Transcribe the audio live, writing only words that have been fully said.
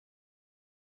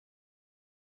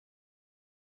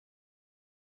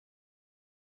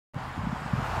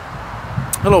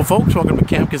Hello folks, welcome to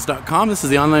Campkin.com. This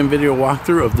is the online video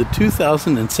walkthrough of the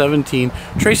 2017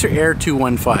 Tracer Air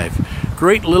 215.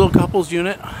 Great little couples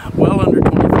unit, well under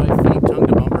 25 feet tongue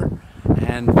to bumper.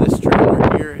 And this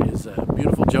trailer here is a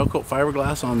beautiful gel coat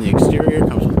fiberglass on the exterior.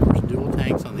 Comes with, of course, dual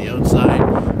tanks on the outside.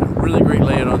 And a really great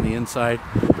layout on the inside.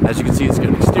 As you can see, it's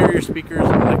got exterior speakers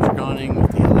and electric awning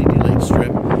with the LED light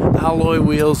strip, alloy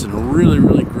wheels, and a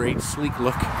really great sleek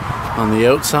look on the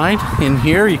outside. In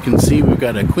here you can see we've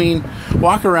got a queen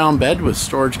walk-around bed with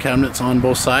storage cabinets on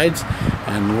both sides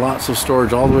and lots of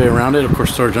storage all the way around it. Of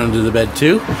course, storage under the bed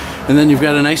too. And then you've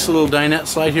got a nice little dinette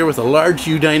slide here with a large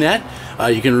U dinette.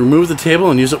 You can remove the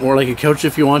table and use it more like a couch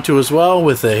if you want to as well,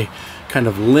 with a kind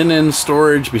of linen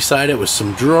storage beside it with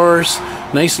some drawers.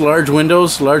 Nice large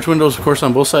windows of course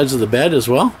on both sides of the bed as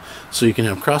well, so you can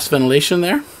have cross ventilation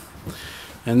there.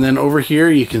 And then over here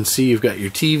you can see you've got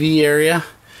your TV area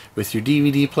with your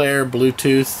DVD player,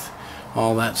 Bluetooth,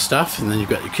 all that stuff. And then you've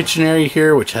got your kitchen area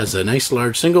here, which has a nice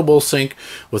large single bowl sink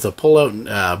with a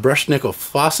pull-out brushed nickel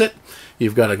faucet.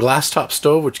 You've got a glass top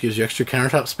stove, which gives you extra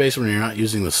countertop space when you're not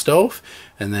using the stove.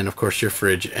 And then, of course, your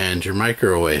fridge and your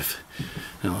microwave.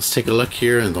 Now let's take a look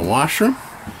here in the washroom.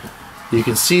 You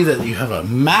can see that you have a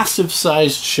massive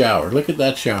sized shower. Look at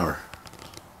that shower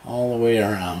all the way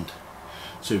around.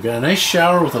 So you've got a nice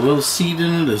shower with a little seat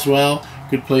in it as well.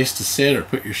 Good place to sit or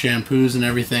put your shampoos and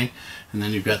everything. And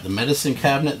then you've got the medicine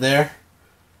cabinet there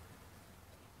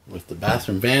with the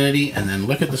bathroom vanity. And then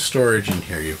look at the storage in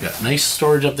here. You've got nice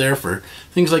storage up there for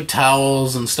things like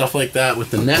towels and stuff like that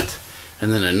with the net.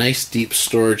 And then a nice deep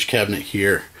storage cabinet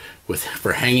here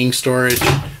for hanging storage.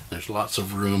 There's lots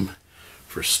of room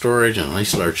for storage and a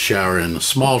nice large shower in a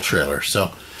small trailer.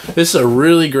 So this is a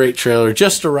really great trailer.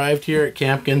 Just arrived here at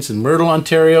Campkin's in Myrtle,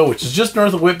 Ontario, which is just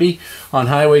north of Whitby on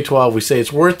Highway 12. We say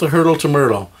it's worth the hurdle to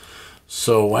Myrtle.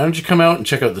 So why don't you come out and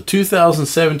check out the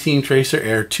 2017 Tracer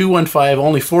Air 215,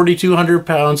 only 4,200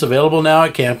 pounds, available now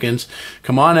at Campkin's.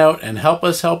 Come on out and help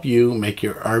us help you make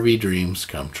your RV dreams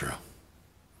come true.